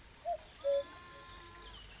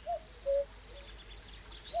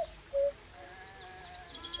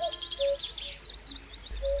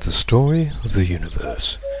The story of the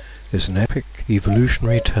universe is an epic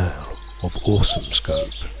evolutionary tale of awesome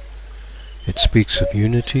scope. It speaks of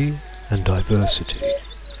unity and diversity,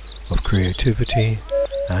 of creativity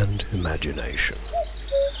and imagination.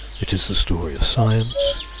 It is the story of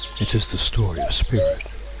science, it is the story of spirit.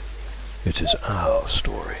 It is our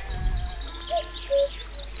story.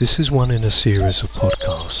 This is one in a series of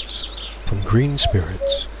podcasts from Green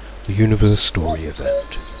Spirits, the Universe Story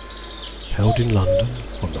event, held in London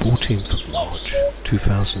on the 14th of March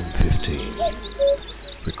 2015,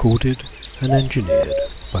 recorded and engineered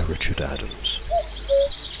by Richard Adams.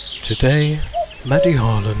 Today, Maddie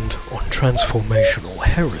Harland on transformational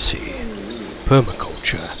heresy,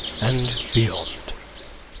 permaculture and beyond.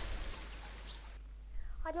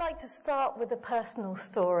 I'd like to start with a personal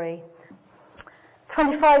story.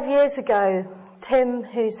 25 years ago, Tim,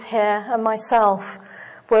 who's here, and myself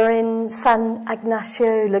were in San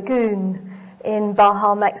Ignacio Lagoon in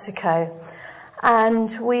Baja, Mexico.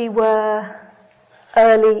 And we were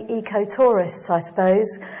early eco-tourists, I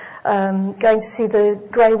suppose, going to see the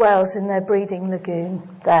grey whales in their breeding lagoon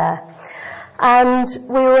there. And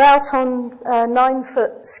we were out on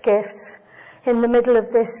 9-foot skiffs in the middle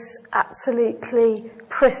of this absolutely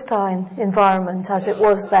pristine environment as it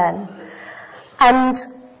was then. And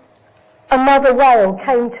a mother whale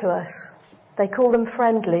came to us. They call them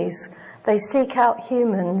friendlies. They seek out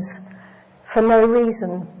humans for no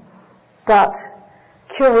reason but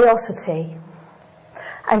curiosity.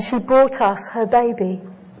 And she brought us her baby.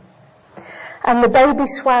 And the baby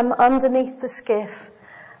swam underneath the skiff,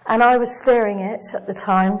 and I was steering it at the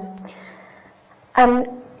time, and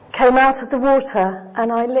came out of the water,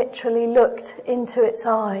 and I literally looked into its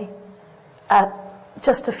eye at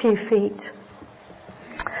just a few feet.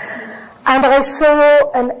 And I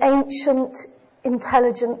saw an ancient,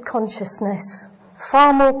 intelligent consciousness,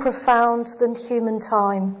 far more profound than human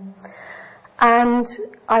time. And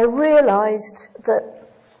I realized that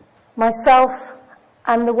myself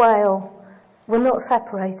and the whale were not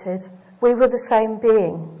separated. We were the same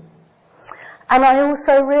being. And I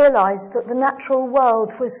also realized that the natural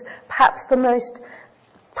world was perhaps the most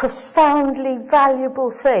profoundly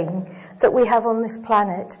valuable thing that we have on this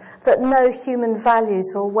planet, that no human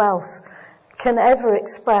values or wealth can ever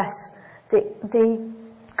express the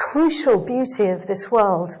crucial beauty of this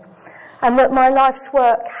world, and that my life's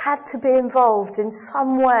work had to be involved in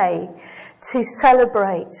some way to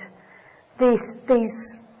celebrate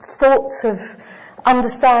these thoughts of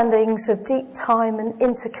understandings of deep time and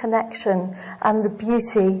interconnection and the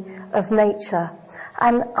beauty of nature,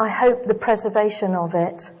 and I hope the preservation of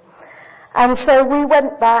it. And so we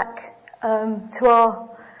went back to our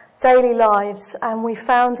daily lives, and we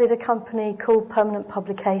founded a company called Permanent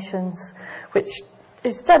Publications, which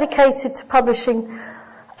is dedicated to publishing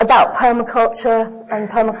about permaculture and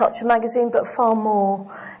Permaculture Magazine, but far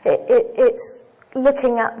more. It's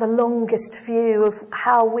looking at the longest view of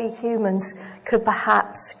how we humans could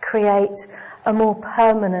perhaps create a more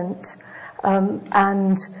permanent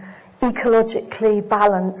and ecologically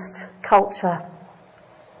balanced culture.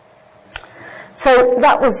 So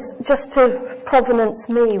that was just to provenance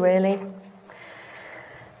me, really.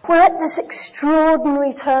 We're at this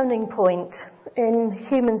extraordinary turning point in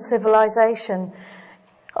human civilization.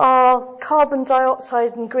 Our carbon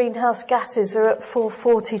dioxide and greenhouse gases are at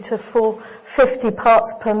 440 to 450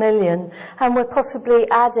 parts per million, and we're possibly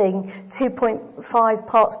adding 2.5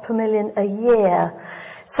 parts per million a year.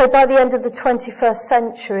 So by the end of the 21st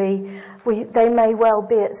century, they may well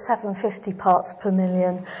be at 750 parts per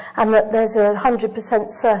million, and that there's a 100%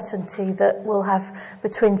 certainty that we'll have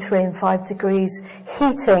between 3 and 5 degrees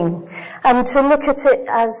heating. And to look at it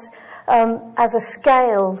as a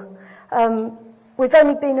scale, we've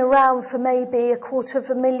only been around for maybe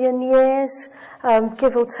 250,000 years,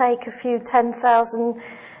 give or take a few 10,000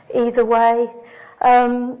 either way.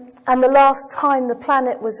 And the last time the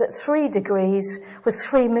planet was at 3 degrees was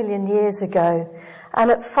 3 million years ago. And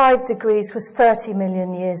at 5 degrees was 30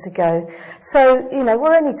 million years ago. So,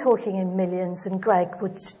 we're only talking in millions, and Greg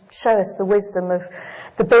would show us the wisdom of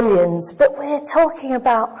the billions. But we're talking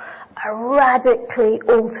about a radically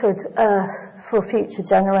altered Earth for future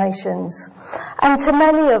generations. And to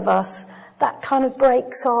many of us, that kind of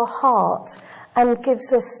breaks our heart and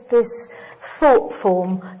gives us this thought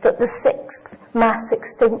form that the 6th mass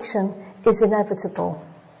extinction is inevitable.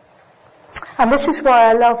 And this is why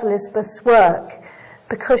I love Elizabeth's work,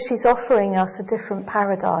 because she's offering us a different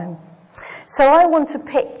paradigm. So I want to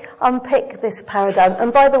unpick this paradigm.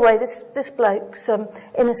 And by the way, this bloke's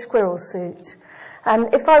in a squirrel suit.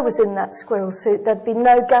 And if I was in that squirrel suit, there'd be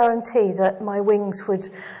no guarantee that my wings would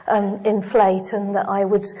inflate and that I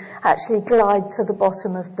would actually glide to the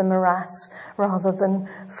bottom of the morass rather than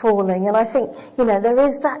falling. And I think, there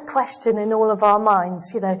is that question in all of our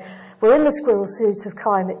minds. We're in the squirrel suit of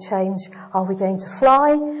climate change. Are we going to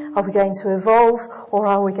fly? Are we going to evolve? Or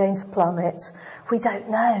are we going to plummet? We don't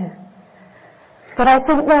know. But I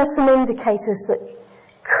think there are some indicators that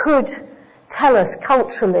could tell us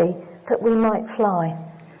culturally that we might fly.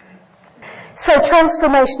 So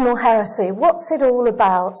transformational heresy, what's it all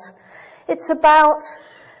about? It's about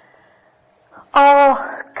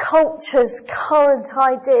our culture's current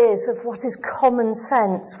ideas of what is common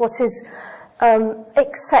sense, what is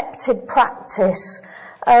accepted practice.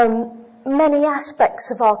 Many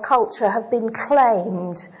aspects of our culture have been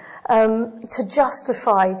claimed to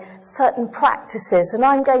justify certain practices, and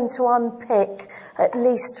I'm going to unpick at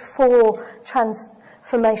least 4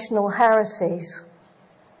 transformational heresies.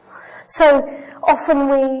 So often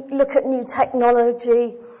we look at new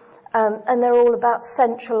technology and they're all about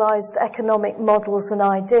centralised economic models and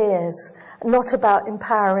ideas, not about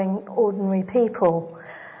empowering ordinary people.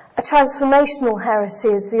 A transformational heresy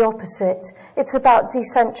is the opposite. It's about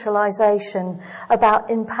decentralisation, about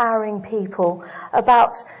empowering people,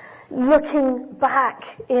 about looking back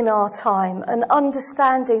in our time and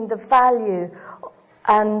understanding the value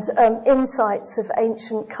and insights of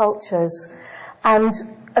ancient cultures and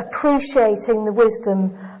appreciating the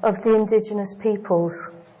wisdom of the indigenous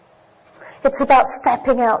peoples. It's about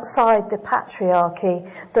stepping outside the patriarchy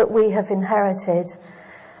that we have inherited.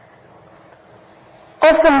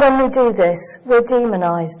 Often when we do this, we're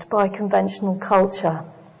demonised by conventional culture.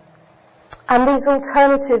 And these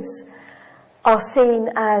alternatives are seen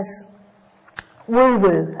as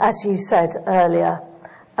woo-woo, as you said earlier,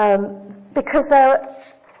 because they're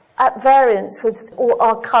at variance with all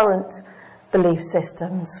our current belief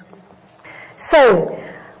systems. So,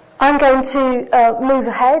 I'm going to move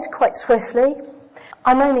ahead quite swiftly.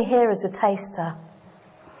 I'm only here as a taster.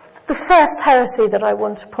 The first heresy that I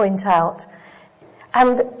want to point out,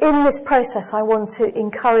 and in this process I want to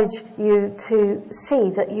encourage you to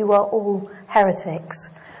see that you are all heretics,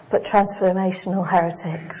 but transformational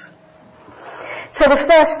heretics. So the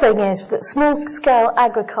first thing is that small-scale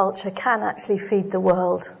agriculture can actually feed the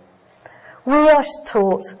world. We are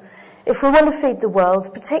taught if we want to feed the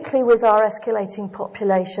world, particularly with our escalating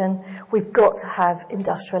population, we've got to have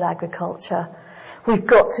industrial agriculture. We've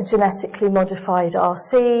got to genetically modify our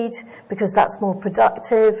seed because that's more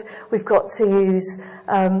productive. We've got to use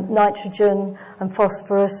nitrogen and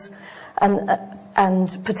phosphorus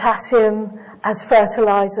and potassium as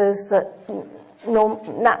fertilizers that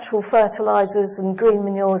natural fertilizers and green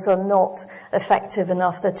manures are not effective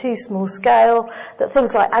enough. They're too small scale. That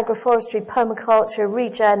things like agroforestry, permaculture,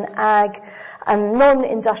 regen, ag, and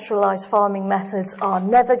non-industrialized farming methods are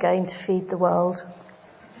never going to feed the world.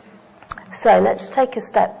 So let's take a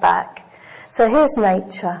step back. So here's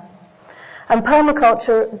nature. And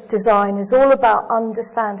permaculture design is all about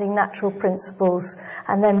understanding natural principles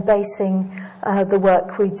and then basing the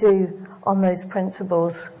work we do on those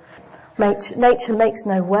principles. Nature makes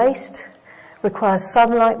no waste, requires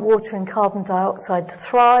sunlight, water and carbon dioxide to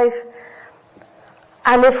thrive.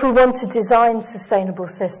 And if we want to design sustainable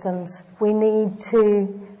systems, we need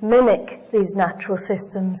to mimic these natural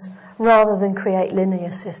systems rather than create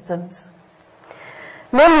linear systems.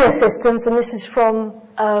 Linear systems, and this is from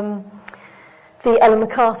the Ellen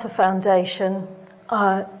MacArthur Foundation,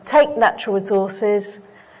 take natural resources,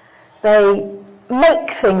 they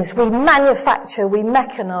make things, we manufacture, we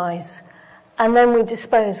mechanise, and then we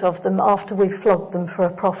dispose of them after we've flogged them for a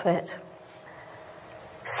profit.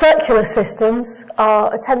 Circular systems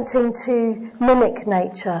are attempting to mimic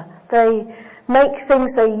nature. They make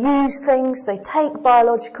things, they use things, they take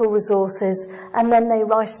biological resources, and then they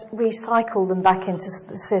recycle them back into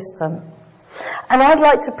the system. And I'd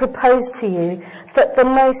like to propose to you that the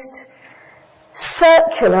most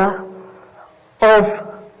circular of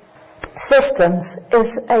systems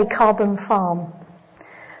is a carbon farm.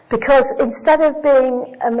 Because instead of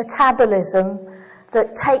being a metabolism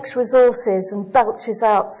that takes resources and belches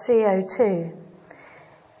out CO2,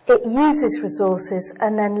 it uses resources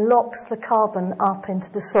and then locks the carbon up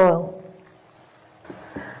into the soil.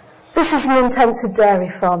 This is an intensive dairy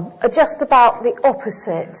farm, just about the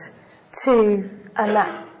opposite to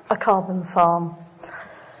a carbon farm.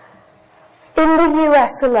 In the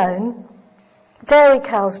US alone, dairy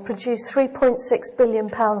cows produce £3.6 billion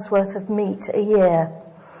worth of meat a year.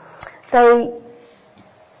 They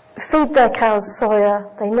feed their cows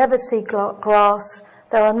soya, they never see grass,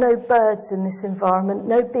 there are no birds in this environment,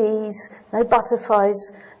 no bees, no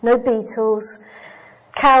butterflies, no beetles.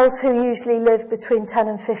 Cows who usually live between 10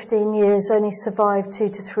 and 15 years only survive 2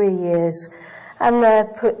 to 3 years, and they're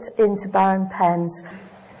put into barren pens.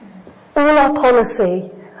 All our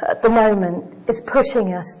policy at the moment is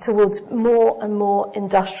pushing us towards more and more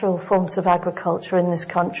industrial forms of agriculture in this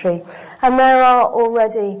country, and there are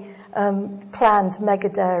already planned mega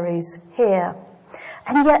dairies here.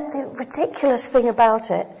 And yet the ridiculous thing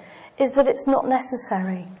about it is that it's not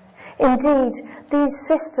necessary. Indeed, these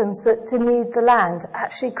systems that denude the land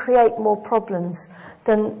actually create more problems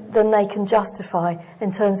than they can justify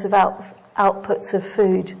in terms of outputs of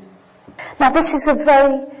food. Now, this is a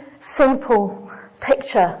very simple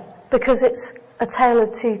picture because it's a tale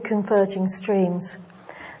of two converging streams.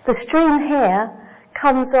 The stream here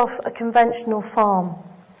comes off a conventional farm.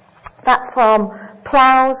 That farm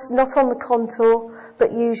ploughs, not on the contour,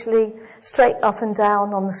 but usually straight up and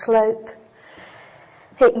down on the slope.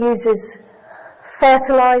 It uses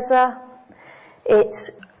fertilizer. It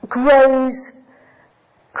grows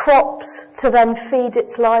crops to then feed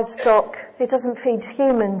its livestock. It doesn't feed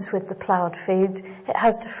humans with the ploughed feed. It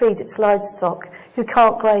has to feed its livestock, who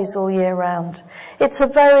can't graze all year round. It's a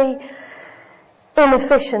very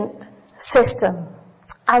inefficient system.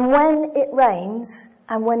 And when it rains,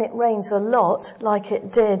 and when it rains a lot, like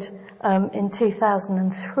it did in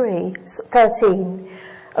 2013,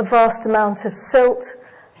 a vast amount of silt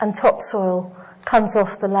and topsoil comes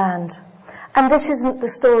off the land. And this isn't the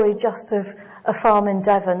story just of a farm in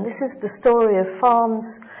Devon. This is the story of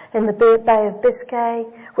farms in the Bay of Biscay,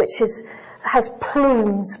 which has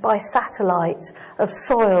plumes by satellite of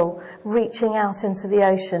soil reaching out into the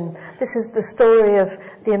ocean. This is the story of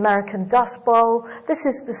the American Dust Bowl. This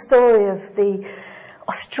is the story of the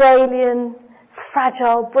Australian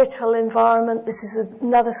fragile, brittle environment. This is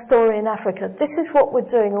another story in Africa. This is what we're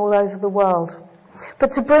doing all over the world.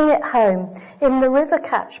 But to bring it home, in the river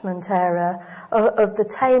catchment area of the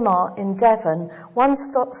Tamar in Devon, one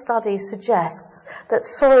study suggests that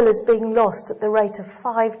soil is being lost at the rate of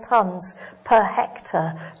 5 tonnes per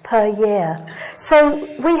hectare per year. So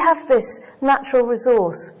we have this natural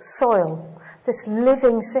resource, soil, this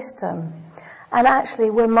living system, and actually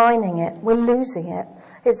we're mining it, we're losing it.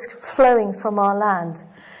 It's flowing from our land.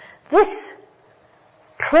 This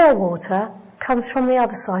clear water comes from the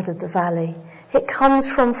other side of the valley. It comes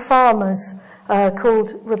from farmers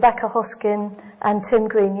called Rebecca Hoskin and Tim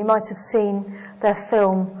Green. You might have seen their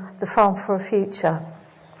film, The Farm for a Future.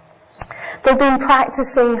 They've been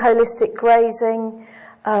practicing holistic grazing,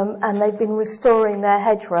 and they've been restoring their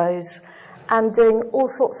hedgerows and doing all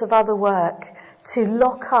sorts of other work to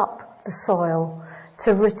lock up the soil,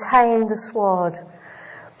 to retain the sward.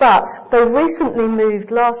 But they've recently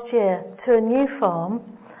moved last year to a new farm,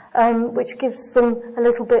 which gives them a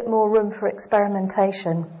little bit more room for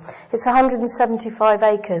experimentation. It's 175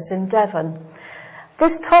 acres in Devon.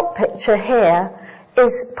 This top picture here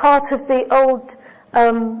is part of the old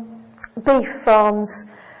beef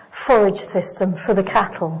farm's forage system for the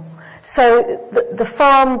cattle. So the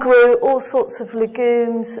farm grew all sorts of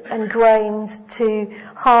legumes and grains to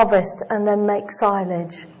harvest and then make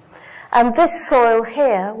silage. And this soil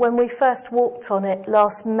here, when we first walked on it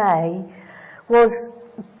last May,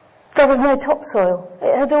 there was no topsoil.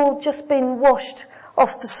 It had all just been washed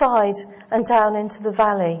off the side and down into the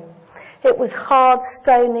valley. It was hard,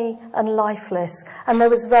 stony and lifeless, and there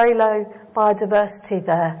was very low biodiversity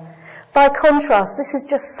there. By contrast, this is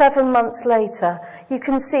just 7 months later. You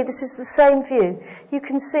can see, this is the same view. You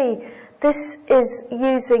can see this is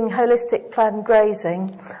using holistic planned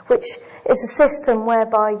grazing, which is a system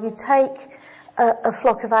whereby you take a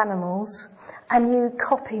flock of animals and you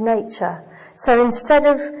copy nature. So instead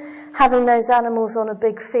of having those animals on a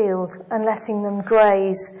big field and letting them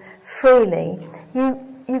graze freely,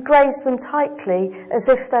 you graze them tightly as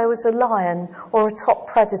if there was a lion or a top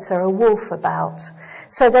predator, a wolf about.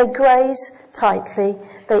 So they graze tightly,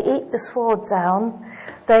 they eat the sward down,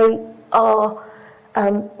 they are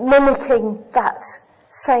mimicking that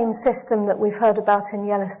same system that we've heard about in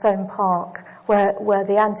Yellowstone Park, where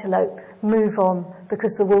the antelope move on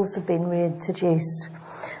because the wolves have been reintroduced.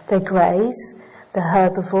 They graze, they're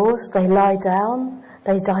herbivores, they lie down,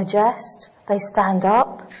 they digest, they stand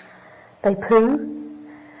up, they poo,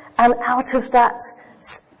 and out of that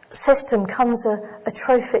system comes a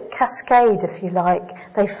trophic cascade, if you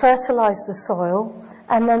like. They fertilise the soil,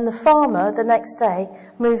 and then the farmer, the next day,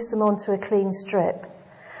 moves them onto a clean strip.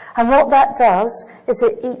 And what that does is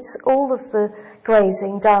it eats all of the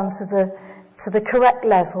grazing down to the correct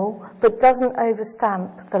level, but doesn't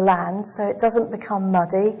overstamp the land, so it doesn't become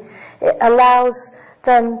muddy. It allows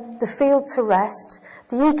then the field to rest.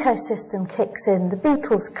 the ecosystem kicks in, the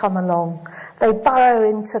beetles come along, they burrow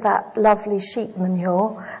into that lovely sheep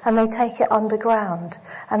manure and they take it underground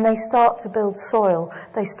and they start to build soil.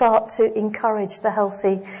 They start to encourage the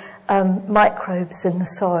healthy microbes in the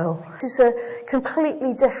soil. This is a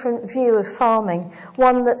completely different view of farming,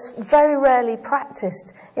 one that's very rarely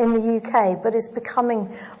practiced in the UK but is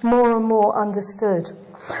becoming more and more understood.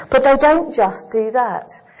 But they don't just do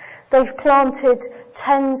that. They've planted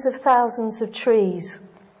tens of thousands of trees.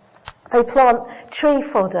 They plant tree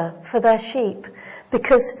fodder for their sheep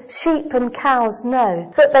because sheep and cows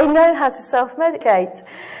know that they know how to self-medicate.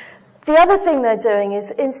 The other thing they're doing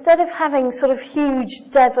is, instead of having sort of huge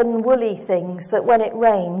Devon woolly things that when it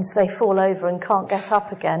rains they fall over and can't get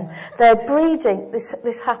up again, they're breeding,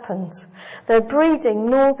 this happens, they're breeding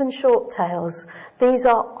northern short-tails. These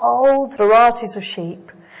are old varieties of sheep.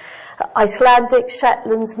 Icelandic,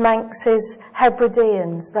 Shetlands, Manxes,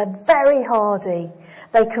 Hebrideans. They're very hardy.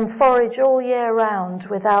 They can forage all year round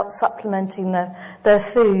without supplementing their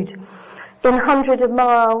food. In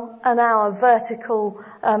 100-mile-an-hour vertical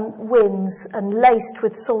winds and laced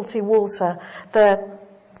with salty water, they're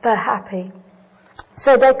happy.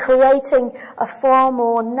 So they're creating a far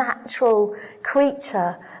more natural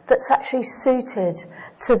creature that's actually suited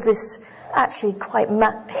to this actually quite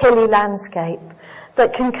hilly landscape,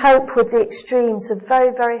 that can cope with the extremes of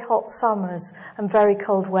very, very hot summers and very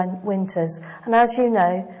cold winters. And as you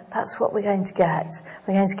know, that's what we're going to get.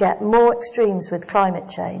 We're going to get more extremes with climate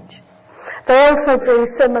change. They also do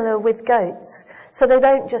similar with goats. So they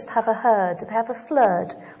don't just have a herd, they have a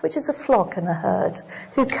flood, which is a flock and a herd,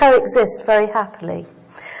 who coexist very happily.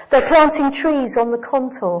 They're planting trees on the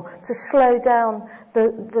contour to slow down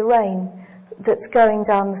the rain that's going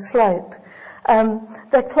down the slope.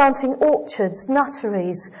 They're planting orchards,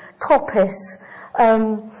 nutteries, coppice,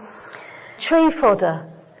 tree fodder,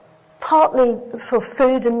 partly for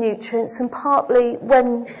food and nutrients and partly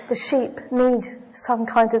when the sheep need some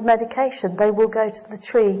kind of medication, they will go to the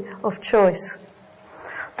tree of choice.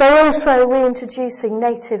 They're also reintroducing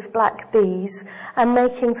native black bees and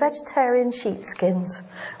making vegetarian sheepskins,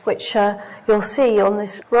 which you'll see on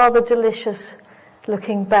this rather delicious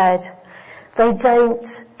looking bed. They don't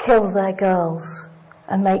kill their girls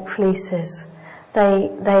and make fleeces.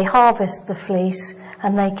 They harvest the fleece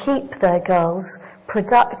and they keep their girls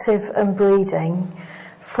productive and breeding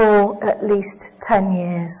for at least 10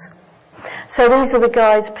 years. So these are the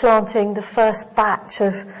guys planting the first batch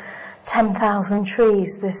of 10,000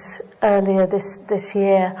 trees earlier this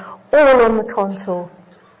year, all on the contour.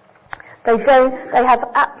 They have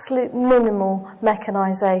absolute minimal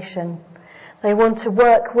mechanisation. They want to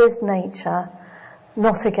work with nature,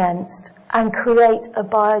 not against, and create a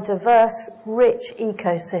biodiverse, rich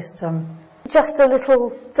ecosystem. Just a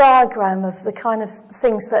little diagram of the kind of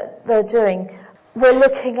things that they're doing. We're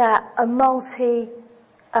looking at a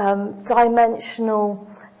multi-dimensional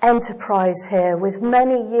enterprise here with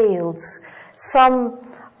many yields. Some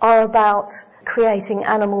are about creating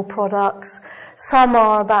animal products, some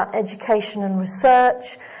are about education and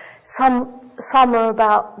research, some are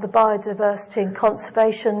about the biodiversity and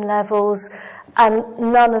conservation levels, and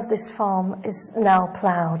none of this farm is now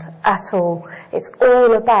ploughed at all. It's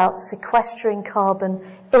all about sequestering carbon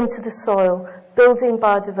into the soil, building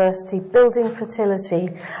biodiversity, building fertility,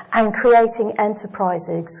 and creating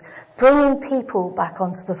enterprises, bringing people back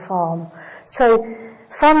onto the farm. So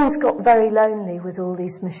farming's got very lonely with all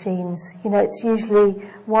these machines. You know, it's usually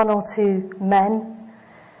one or two men.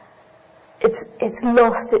 It's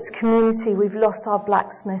lost its community. We've lost our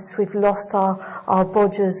blacksmiths. We've lost our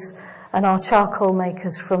bodgers and our charcoal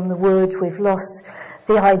makers from the wood. We've lost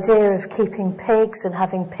the idea of keeping pigs and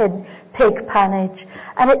having pig pannage.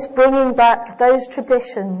 And it's bringing back those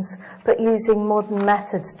traditions, but using modern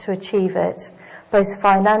methods to achieve it, both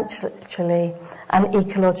financially and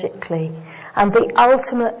ecologically. And the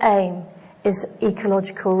ultimate aim is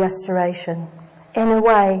ecological restoration. In a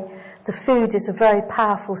way, the food is a very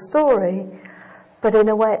powerful story, but in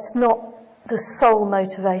a way it's not the sole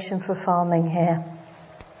motivation for farming here.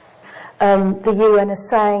 The UN is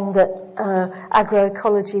saying that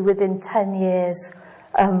agroecology within 10 years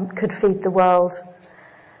could feed the world.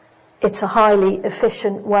 It's a highly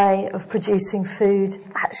efficient way of producing food.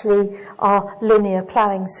 Actually, our linear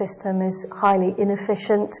ploughing system is highly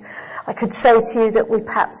inefficient. I could say to you that we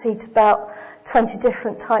perhaps eat about 20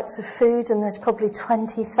 different types of food, and there's probably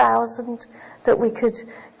 20,000 that we could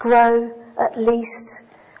grow at least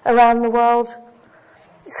around the world.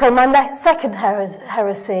 So my second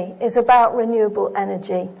heresy is about renewable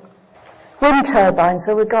energy. Wind turbines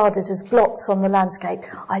are regarded as blots on the landscape.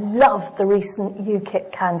 I love the recent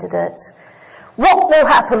UKIP candidate. What will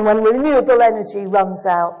happen when renewable energy runs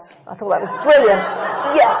out? I thought that was brilliant.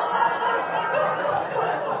 Yes.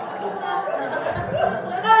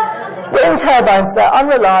 Wind turbines, they're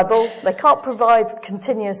unreliable. They can't provide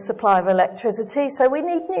continuous supply of electricity, so we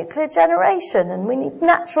need nuclear generation and we need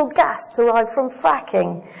natural gas derived from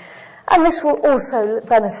fracking. And this will also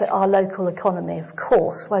benefit our local economy, of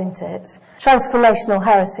course, won't it? Transformational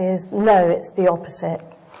heresy is no, it's the opposite.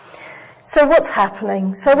 So what's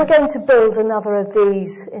happening? So we're going to build another of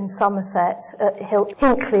these in Somerset at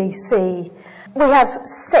Hinkley C. We have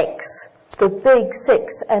the big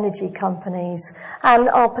six energy companies, and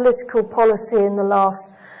our political policy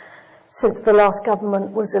since the last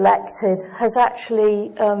government was elected has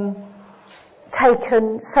actually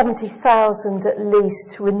taken 70,000 at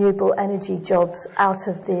least renewable energy jobs out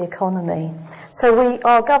of the economy. So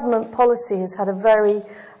our government policy has had a very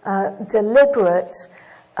deliberate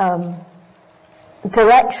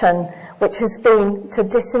direction, which has been to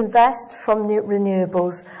disinvest from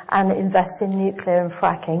renewables and invest in nuclear and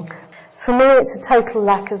fracking. For me, it's a total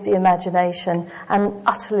lack of the imagination and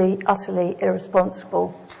utterly, utterly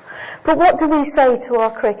irresponsible. But what do we say to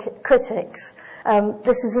our critics?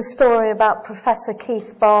 This is a story about Professor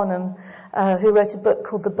Keith Barnum, who wrote a book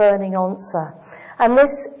called The Burning Answer. And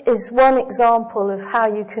this is one example of how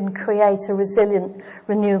you can create a resilient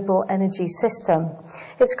renewable energy system.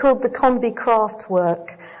 It's called the Combi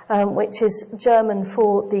Kraftwerk, which is German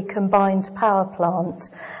for the combined power plant.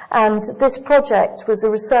 And this project was a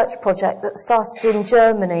research project that started in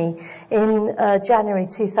Germany in January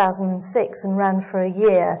 2006 and ran for a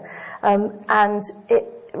year. And it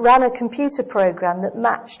ran a computer program that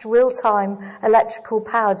matched real-time electrical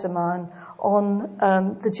power demand on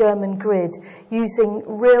the German grid using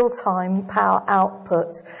real-time power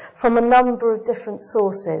output from a number of different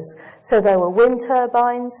sources. So there were wind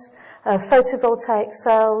turbines, photovoltaic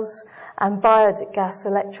cells, and biogas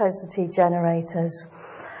electricity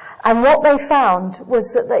generators. And what they found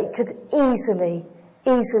was that they could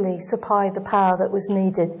easily supply the power that was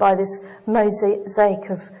needed by this mosaic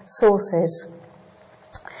of sources.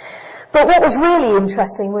 But what was really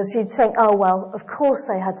interesting was you'd think, oh well, of course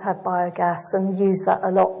they had to have biogas and use that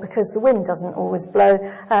a lot because the wind doesn't always blow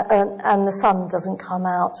and the sun doesn't come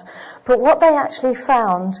out. But what they actually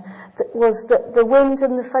found was that the wind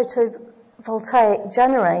and the photovoltaic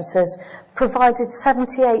generators provided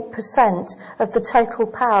 78% of the total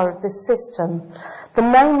power of this system. The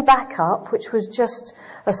main backup, which was just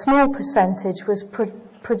a small percentage, was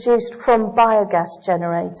produced from biogas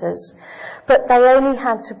generators. But they only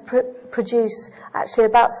had to produce actually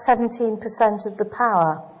about 17% of the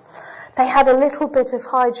power. They had a little bit of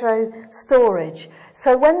hydro storage.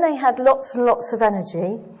 So when they had lots and lots of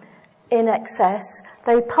energy in excess,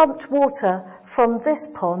 they pumped water from this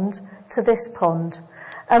pond to this pond.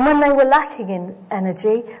 And when they were lacking in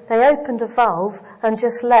energy, they opened a valve and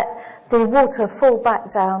just let the water fall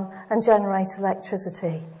back down and generate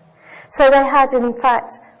electricity. So they had, in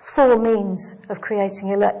fact, 4 means of creating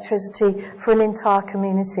electricity for an entire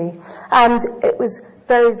community. And it was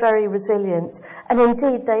very, very resilient. And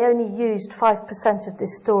indeed, they only used 5% of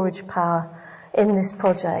this storage power in this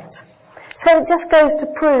project. So it just goes to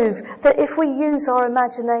prove that if we use our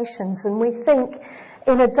imaginations and we think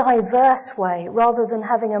in a diverse way, rather than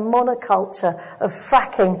having a monoculture of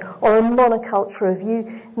fracking or a monoculture of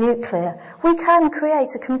nuclear, we can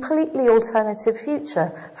create a completely alternative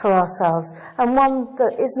future for ourselves, and one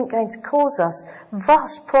that isn't going to cause us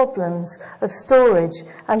vast problems of storage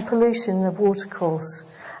and pollution of watercourse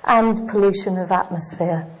and pollution of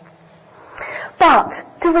atmosphere. But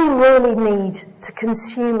do we really need to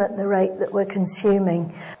consume at the rate that we're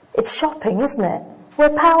consuming? It's shopping, isn't it?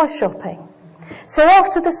 We're power shopping. So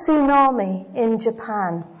after the tsunami in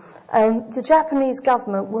Japan, the Japanese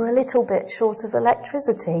government were a little bit short of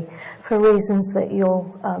electricity for reasons that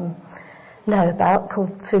you'll know about,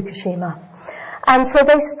 called Fukushima. And so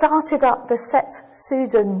they started up the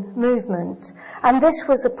Setsuden movement. And this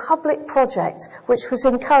was a public project which was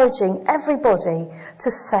encouraging everybody to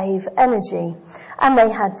save energy. And they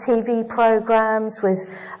had TV programs with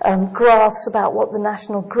graphs about what the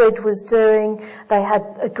national grid was doing. They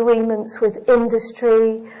had agreements with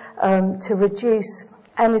industry to reduce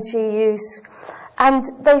energy use. And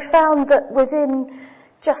they found that within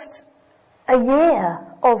just a year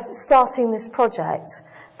of starting this project,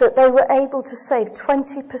 that they were able to save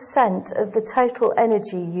 20% of the total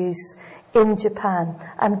energy use in Japan.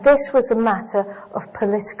 And this was a matter of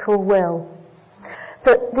political will.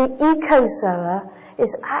 That the ecozoa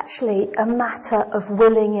is actually a matter of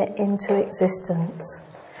willing it into existence.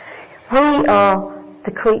 We are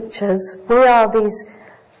the creatures, we are these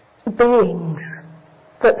beings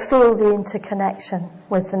that feel the interconnection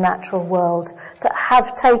with the natural world, that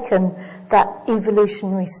have taken that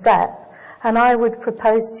evolutionary step. And I would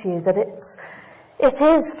propose to you that it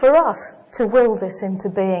is for us to will this into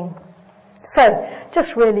being. So,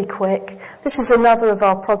 just really quick, this is another of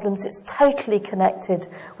our problems. It's totally connected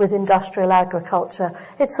with industrial agriculture.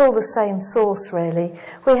 It's all the same source, really.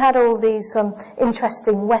 We had all these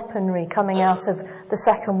interesting weaponry coming out of the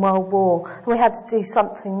Second World War, and we had to do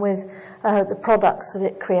something with the products that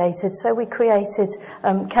it created. So we created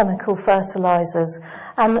chemical fertilizers,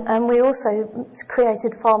 and we also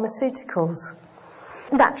created pharmaceuticals.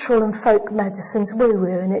 Natural and folk medicine's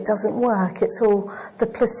woo-woo, and it doesn't work. It's all the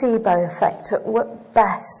placebo effect at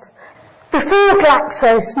best. Before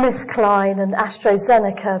GlaxoSmithKline and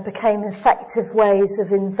AstraZeneca became effective ways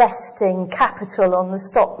of investing capital on the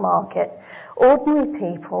stock market, ordinary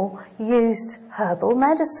people used herbal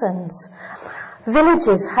medicines.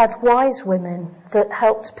 Villages had wise women that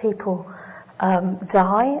helped people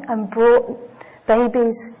die and brought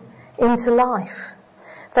babies into life.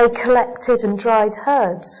 They collected and dried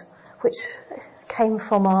herbs, which came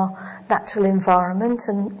from our natural environment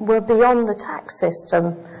and were beyond the tax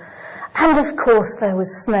system. And of course there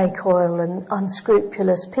was snake oil and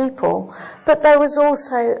unscrupulous people, but there was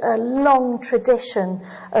also a long tradition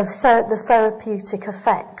of the therapeutic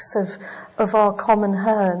effects of our common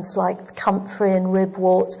herbs like comfrey and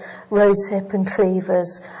ribwort, rosehip and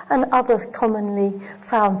cleavers, and other commonly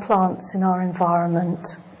found plants in our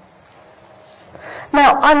environment.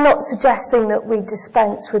 Now, I'm not suggesting that we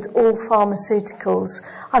dispense with all pharmaceuticals.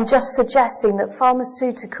 I'm just suggesting that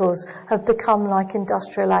pharmaceuticals have become like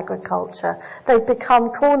industrial agriculture. They've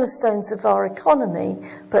become cornerstones of our economy,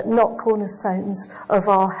 but not cornerstones of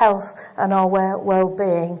our health and our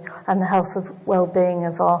well-being and the health and well-being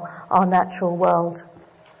of our natural world.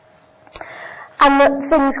 And that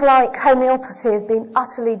things like homeopathy have been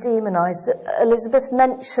utterly demonised. Elizabeth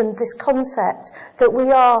mentioned this concept that we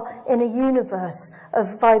are in a universe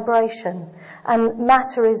of vibration, and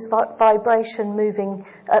matter is vibration moving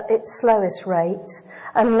at its slowest rate,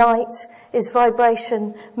 and light is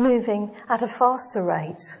vibration moving at a faster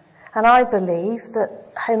rate. And I believe that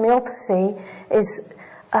homeopathy is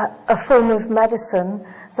a form of medicine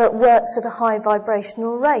that works at a high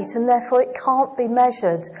vibrational rate, and therefore it can't be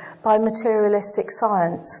measured by materialistic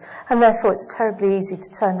science, and therefore it's terribly easy to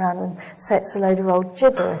turn around and say it's a load of old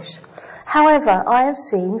gibberish. However, I have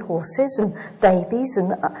seen horses and babies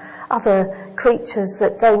and other creatures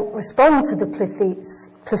that don't respond to the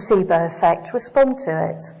placebo effect respond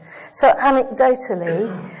to it. So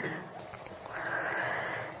anecdotally,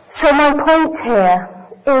 so my point here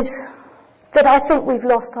is that I think we've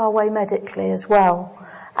lost our way medically as well,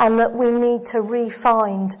 and that we need to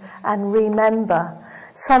re-find and remember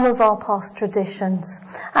some of our past traditions,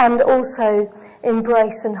 and also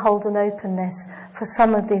embrace and hold an openness for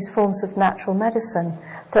some of these forms of natural medicine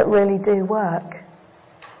that really do work.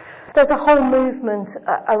 There's a whole movement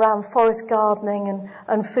around forest gardening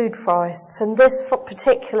and food forests, and this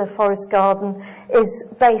particular forest garden is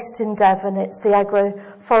based in Devon. It's the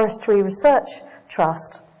Agroforestry Research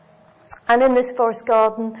Trust. And in this forest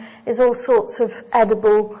garden is all sorts of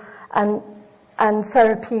edible and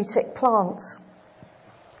therapeutic plants.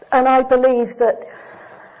 And I believe that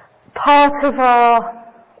part of our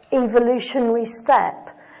evolutionary step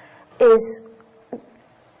is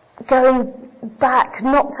going back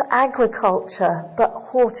not to agriculture but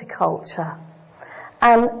horticulture,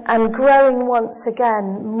 and growing once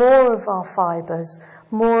again more of our fibres,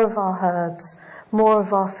 more of our herbs, more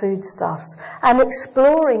of our foodstuffs, and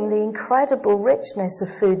exploring the incredible richness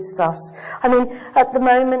of foodstuffs. I mean, at the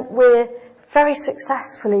moment we're very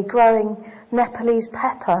successfully growing Nepalese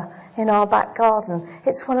pepper in our back garden.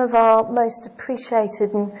 It's one of our most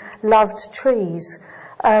appreciated and loved trees,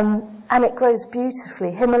 and it grows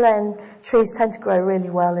beautifully. Himalayan trees tend to grow really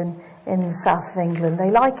well in the south of England.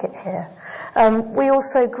 They like it here. We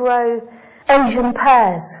also grow Asian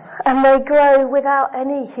pears, and they grow without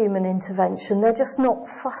any human intervention. They're just not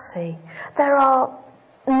fussy. There are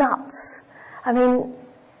nuts. I mean,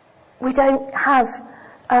 we don't have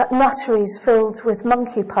nutteries filled with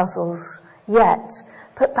monkey puzzles yet,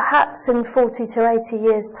 but perhaps in 40 to 80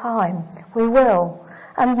 years' time we will.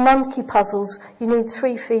 And monkey puzzles, you need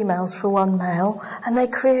 3 females for 1 male, and they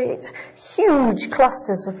create huge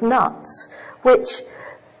clusters of nuts, which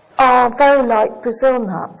are very like Brazil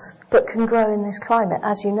nuts, but can grow in this climate,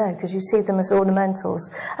 as you know, because you see them as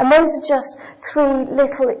ornamentals. And those are just 3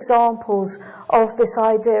 little examples of this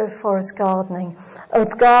idea of forest gardening,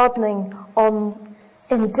 of gardening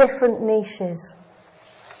in different niches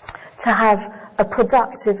to have a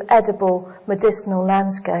productive, edible, medicinal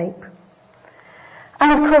landscape.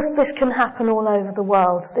 And of course this can happen all over the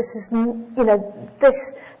world. This is,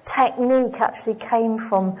 this technique actually came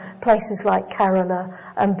from places like Kerala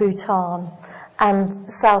and Bhutan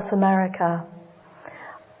and South America.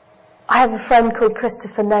 I have a friend called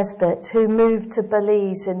Christopher Nesbitt who moved to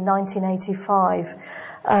Belize in 1985.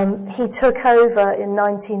 He took over in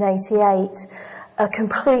 1988 a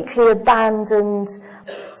completely abandoned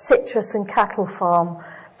citrus and cattle farm.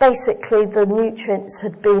 Basically, the nutrients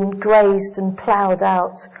had been grazed and ploughed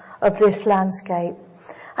out of this landscape.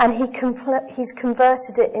 And he's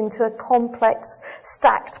converted it into a complex,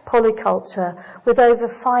 stacked polyculture with over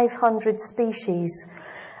 500 species.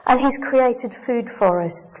 And he's created food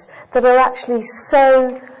forests that are actually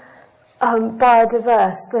so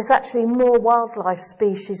biodiverse. There's actually more wildlife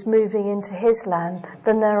species moving into his land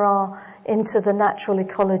than there are into the natural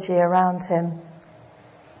ecology around him.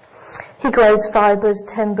 He grows fibres,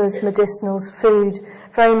 timbers, medicinals, food,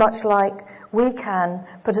 very much like we can,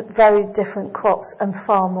 but at very different crops and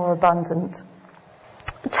far more abundant.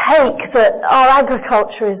 Take that our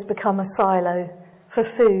agriculture has become a silo for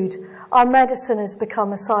food. Our medicine has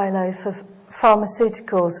become a silo for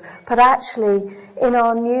pharmaceuticals, but actually in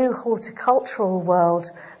our new horticultural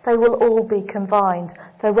world, they will all be combined.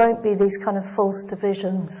 There won't be these kind of false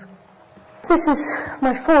divisions. This is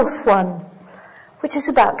my fourth one, which is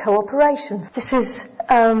about cooperation. This is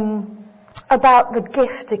about the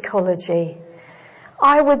gift ecology.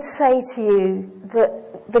 I would say to you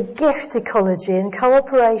that the gift ecology and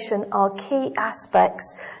cooperation are key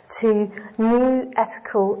aspects to new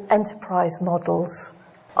ethical enterprise models.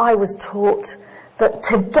 I was taught that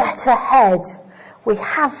to get ahead, we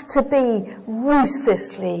have to be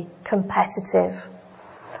ruthlessly competitive.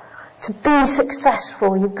 To be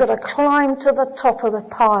successful, you've got to climb to the top of the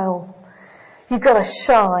pile. You've got to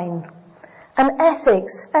shine. And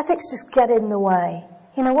ethics just get in the way.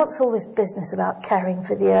 What's all this business about caring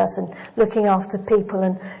for the earth and looking after people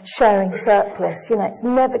and sharing surplus? It's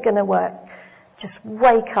never going to work. Just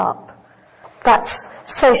wake up. That's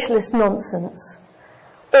socialist nonsense.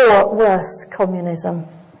 Or at worst, communism.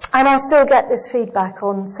 And I still get this feedback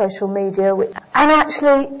on social media. And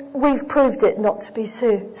actually, we've proved it not to be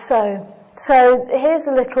so. So here's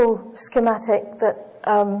a little schematic that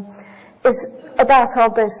is about our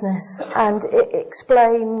business, and it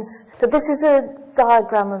explains that this is a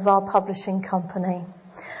diagram of our publishing company.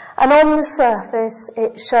 And on the surface,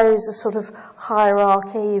 it shows a sort of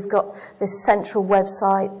hierarchy. You've got this central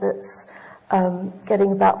website that's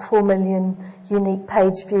getting about 4 million unique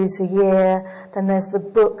page views a year. Then there's the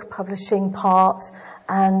book publishing part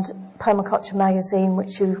and Permaculture magazine,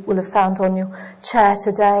 which you will have found on your chair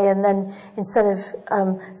today. And then instead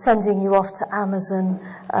of sending you off to Amazon,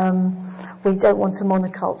 we don't want a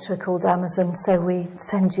monoculture called Amazon, so we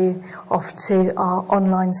send you off to our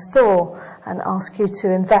online store and ask you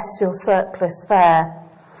to invest your surplus there.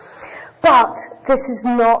 But this is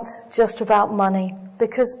not just about money,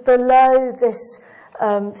 because below this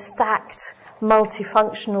stacked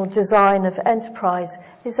multifunctional design of enterprise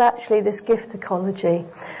is actually this gift ecology.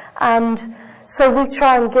 And so we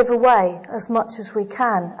try and give away as much as we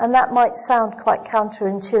can. And that might sound quite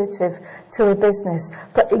counterintuitive to a business,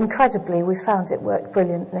 but incredibly we found it worked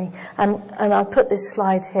brilliantly. And I put this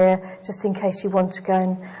slide here just in case you want to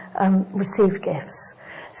go and receive gifts.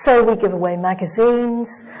 So we give away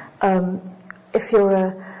magazines. If you're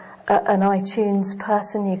an iTunes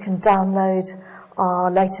person, you can download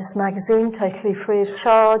our latest magazine totally free of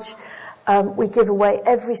charge. We give away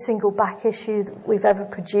every single back issue that we've ever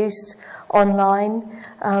produced online,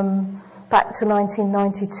 back to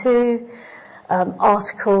 1992,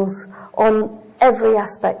 articles on every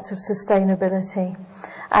aspect of sustainability.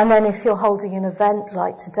 And then if you're holding an event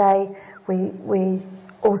like today, we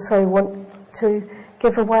also want to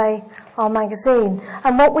give away our magazine.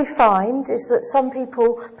 And what we find is that some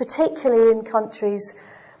people, particularly in countries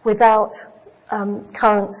without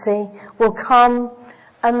currency, will come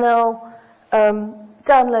and they'll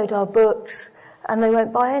download our books and they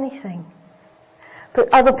won't buy anything.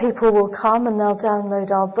 But other people will come and they'll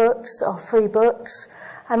download our books, our free books,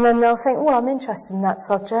 and then they'll think, well, I'm interested in that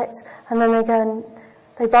subject, and then they go and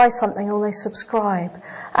they buy something or they subscribe.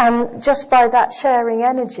 And just by that sharing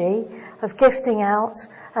energy of gifting out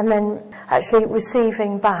and then actually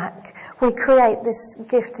receiving back, we create this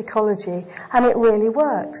gift ecology, and it really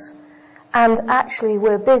works. And actually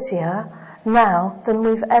we're busier now than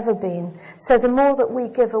we've ever been. So the more that we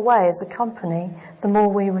give away as a company, the more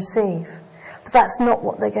we receive. But that's not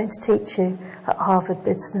what they're going to teach you at Harvard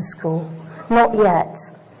Business School. Not yet.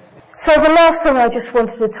 So the last thing I just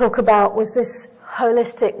wanted to talk about was this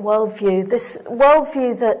holistic worldview. This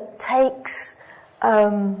worldview that takes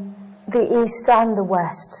the East and the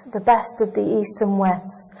West, the best of the East and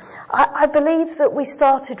West. I believe that we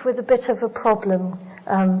started with a bit of a problem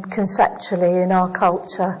conceptually in our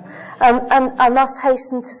culture. And I must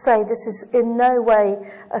hasten to say this is in no way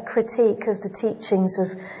a critique of the teachings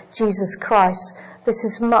of Jesus Christ. This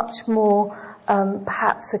is much more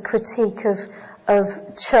perhaps a critique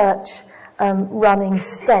of church running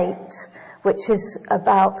state, which is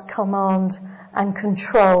about command and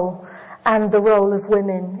control, and the role of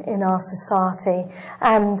women in our society,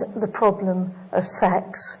 and the problem of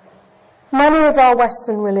sex. Many of our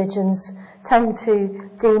Western religions tend to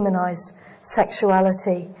demonize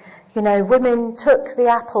sexuality. You know, women took the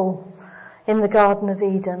apple in the Garden of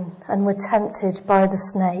Eden and were tempted by the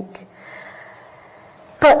snake.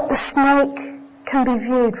 But the snake can be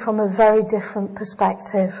viewed from a very different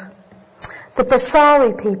perspective. The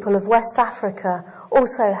Basari people of West Africa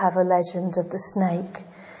also have a legend of the snake.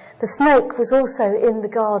 The snake was also in the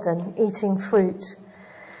garden eating fruit.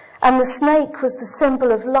 And the snake was the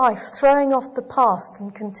symbol of life, throwing off the past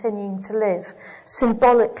and continuing to live,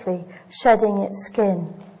 symbolically shedding its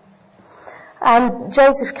skin. And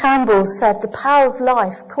Joseph Campbell said the power of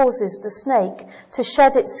life causes the snake to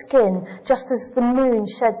shed its skin just as the moon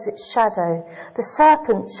sheds its shadow. The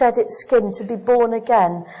serpent shed its skin to be born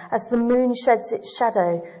again as the moon sheds its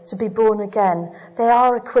shadow to be born again. They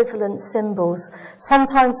are equivalent symbols.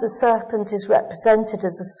 Sometimes the serpent is represented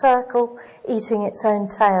as a circle eating its own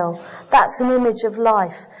tail. That's an image of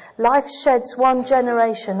life. Life sheds one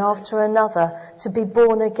generation after another to be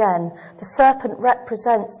born again. The serpent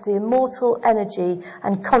represents the immortal energy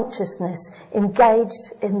and consciousness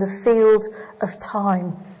engaged in the field of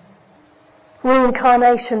time.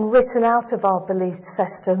 Reincarnation written out of our belief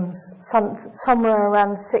systems somewhere around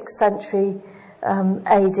the 6th century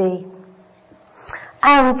AD.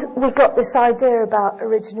 And we got this idea about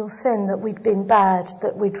original sin, that we'd been bad,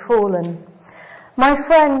 that we'd fallen. My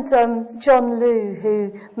friend John Liu,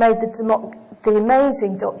 who made the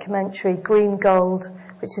amazing documentary Green Gold,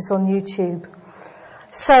 which is on YouTube,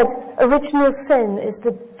 said original sin is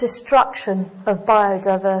the destruction of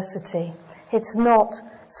biodiversity. It's not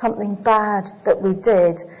something bad that we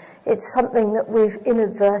did. It's something that we've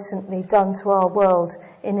inadvertently done to our world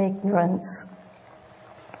in ignorance.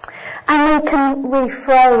 And we can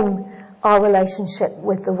reframe our relationship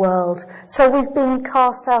with the world. So we've been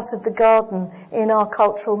cast out of the garden in our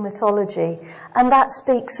cultural mythology, and that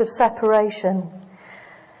speaks of separation.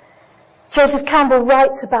 Joseph Campbell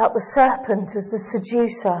writes about the serpent as the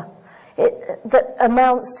seducer. That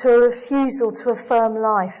amounts to a refusal to affirm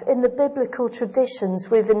life. In the biblical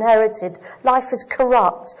traditions we've inherited, life is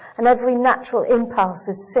corrupt and every natural impulse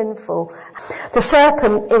is sinful. The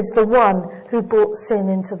serpent is the one who brought sin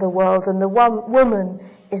into the world, and the woman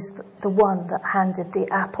is the one that handed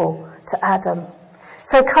the apple to Adam.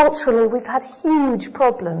 So culturally we've had huge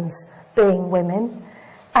problems being women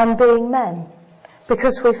and being men,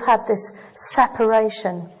 because we've had this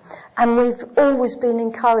separation. And we've always been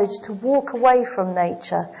encouraged to walk away from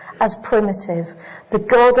nature as primitive. The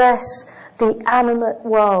goddess, the animate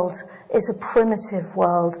world, is a primitive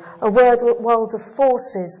world, a world of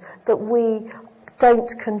forces that we don't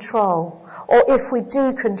control. Or if we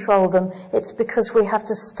do control them, it's because we have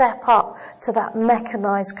to step up to that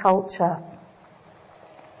mechanized culture.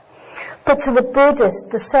 But to the Buddhist,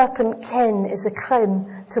 the serpent kin is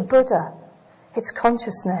akin to Buddha. It's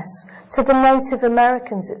consciousness. To the Native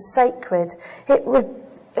Americans, it's sacred. It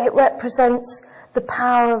represents the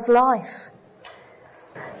power of life.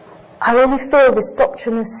 I really feel this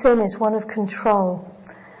doctrine of sin is one of control.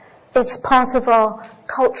 It's part of our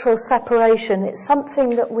cultural separation. It's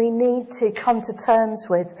something that we need to come to terms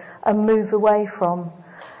with and move away from.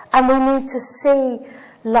 And we need to see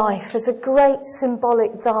life as a great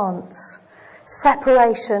symbolic dance.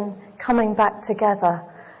 Separation, coming back together.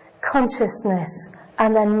 Consciousness,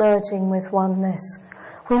 and then merging with oneness.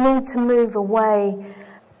 We need to move away,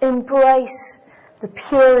 embrace the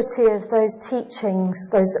purity of those teachings,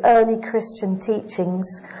 those early Christian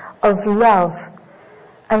teachings of love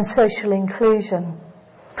and social inclusion.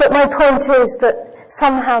 But my point is that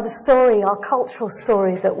somehow the story, our cultural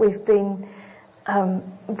story that we've been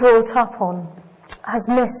brought up on, has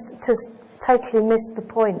totally missed the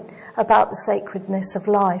point about the sacredness of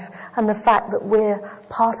life and the fact that we're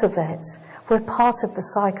part of it. We're part of the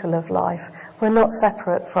cycle of life. We're not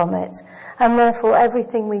separate from it. And therefore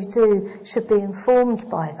everything we do should be informed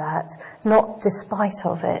by that, not despite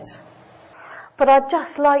of it. But I'd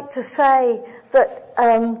just like to say that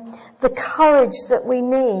the courage that we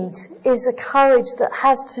need is a courage that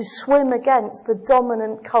has to swim against the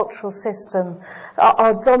dominant cultural system,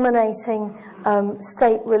 our dominating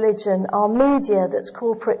state religion, our media that's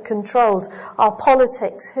corporate controlled, our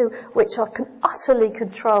politics which are utterly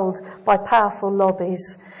controlled by powerful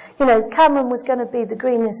lobbies. You know, Cameron was going to be the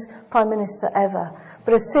greenest Prime Minister ever,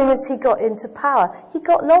 but as soon as he got into power, he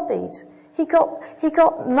got lobbied. He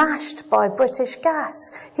got mashed by British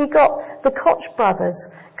Gas. He got the Koch brothers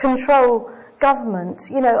control government.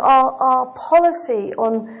 You know, our policy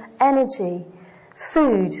on energy,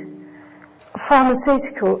 food,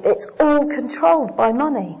 pharmaceutical, it's all controlled by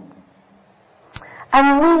money.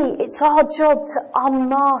 And it's our job to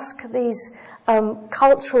unmask these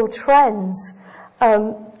cultural trends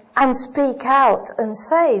and speak out and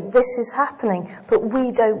say this is happening, but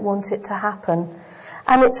we don't want it to happen.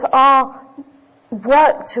 And it's our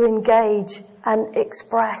work to engage and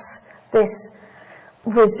express this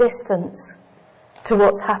resistance to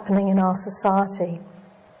what's happening in our society.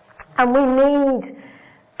 And we need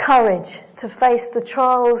courage to face the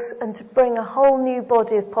trials and to bring a whole new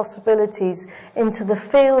body of possibilities into the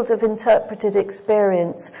field of interpreted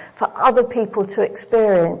experience for other people to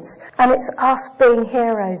experience. And it's us being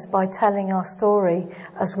heroes by telling our story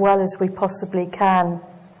as well as we possibly can.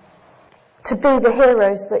 To be the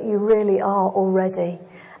heroes that you really are already,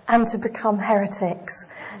 and to become heretics,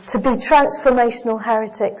 to be transformational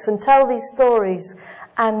heretics and tell these stories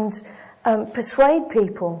and persuade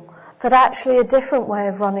people that actually a different way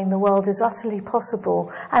of running the world is utterly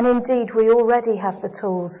possible, and indeed we already have the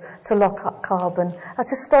tools to lock up carbon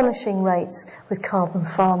at astonishing rates with carbon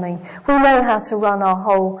farming. We know how to run our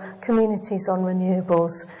whole communities on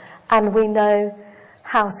renewables, and we know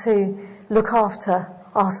how to look after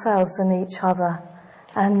ourselves and each other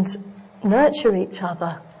and nurture each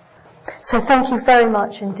other. So thank you very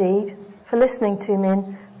much indeed for listening to me,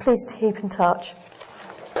 and please keep in touch.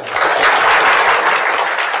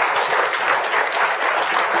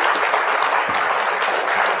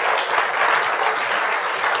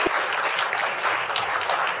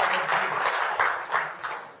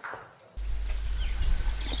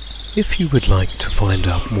 If you would like to find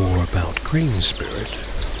out more about Green Spirit,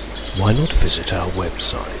 why not visit our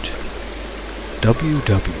website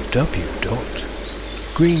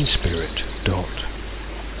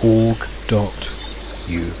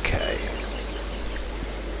www.greenspirit.org.uk.